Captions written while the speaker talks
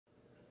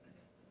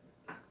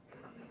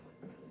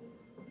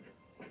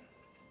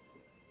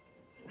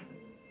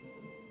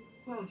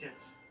Well,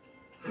 gents,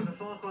 there's a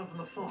Farquaad from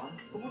the farm,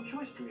 but what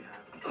choice do we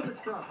have?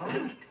 It's not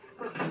home,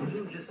 but we'll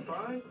do just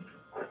fine.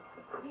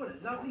 What a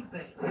lovely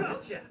bed.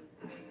 Gotcha!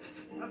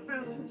 I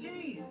found some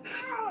cheese.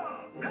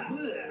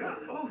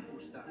 Awful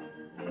stuff.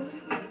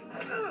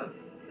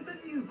 Is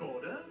that you,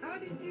 Gordon? How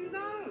did you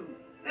know?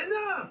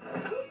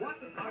 Enough!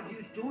 What are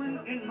you doing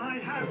in my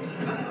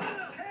house?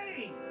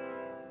 Hey!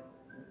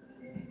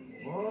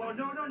 Oh,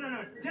 no.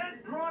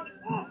 Dead broad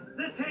off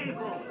the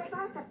table! Where are you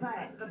supposed to put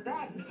it? The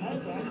bed's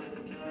taken.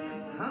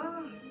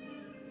 Huh?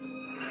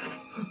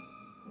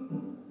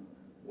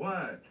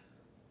 What?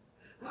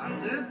 I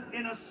live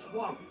in a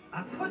swamp.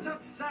 I put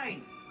up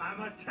signs.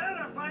 I'm a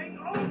terrifying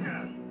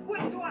ogre.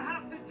 What do I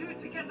have to do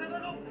to get a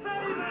little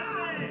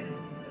privacy?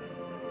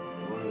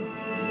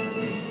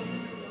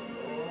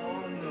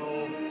 Oh,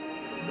 no.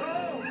 No!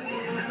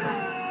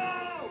 No!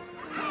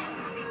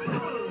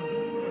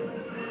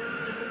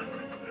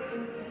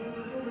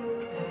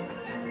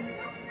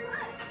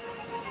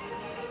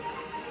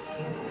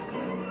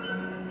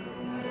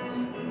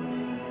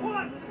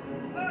 What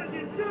are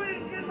you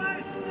doing in my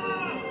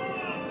swamp?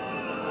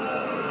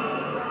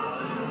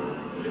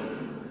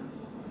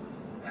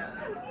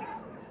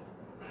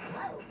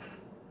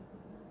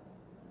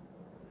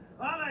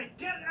 All right,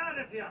 get out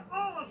of here,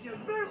 all of you,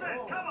 move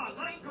it! Come on,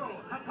 let's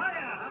go!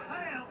 Hapaya!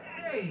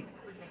 Hey!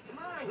 Come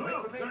on,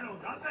 No,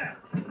 not there!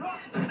 Not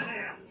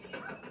there!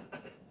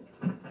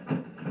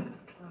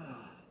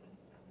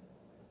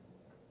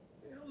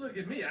 Don't look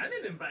at me, I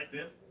didn't invite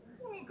them.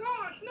 Oh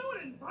gosh, no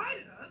one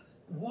invited us.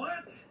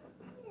 What?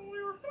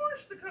 We were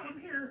forced to come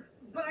here.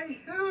 By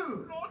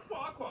who? Lord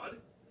Farquaad.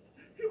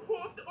 He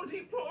hoofed and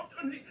he puffed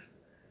and he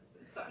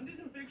signed an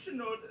eviction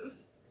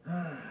notice.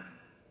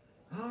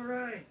 All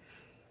right.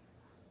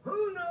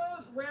 Who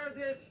knows where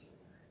this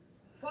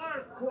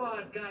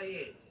Farquaad guy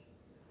is?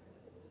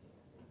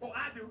 Oh,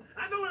 I do.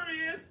 I know where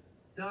he is.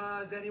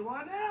 Does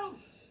anyone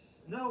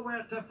else know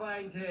where to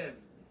find him?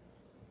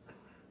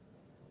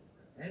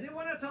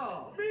 Anyone at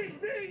all?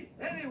 Me.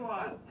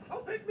 Anyone?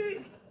 Oh, pick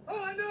me.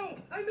 Oh, I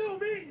know,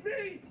 me.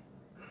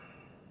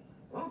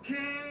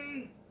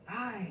 Okay,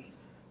 fine.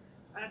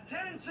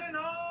 Attention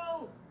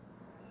all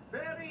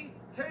fairy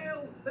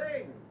tale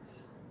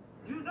things.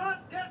 Do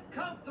not get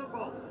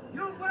comfortable.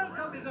 Your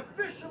welcome is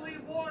officially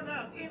worn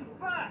out. In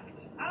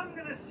fact, I'm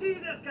gonna see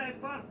this guy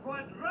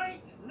Farquaad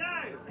right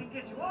now and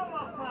get you all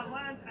off my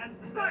land and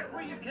back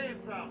where you came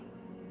from.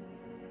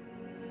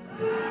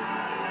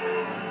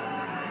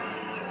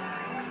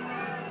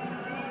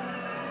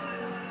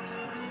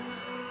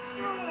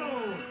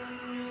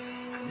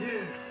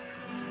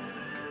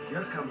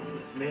 You're coming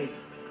with me.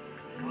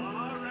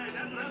 All right,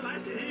 that's what I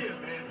like to hear,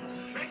 man.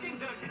 Shrek and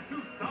Duncan,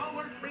 two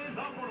stalwart friends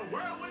off on a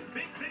whirlwind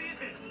big city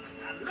adventure.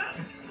 I love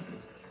it.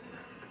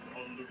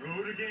 On the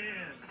road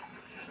again.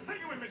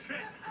 Take it with me,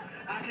 Shrek.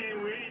 I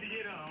can't wait to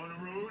get on the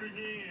road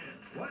again.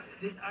 What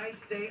did I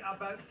say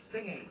about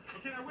singing?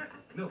 Well, can I whistle?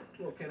 No.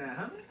 Well, can I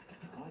hum?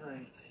 All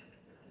right.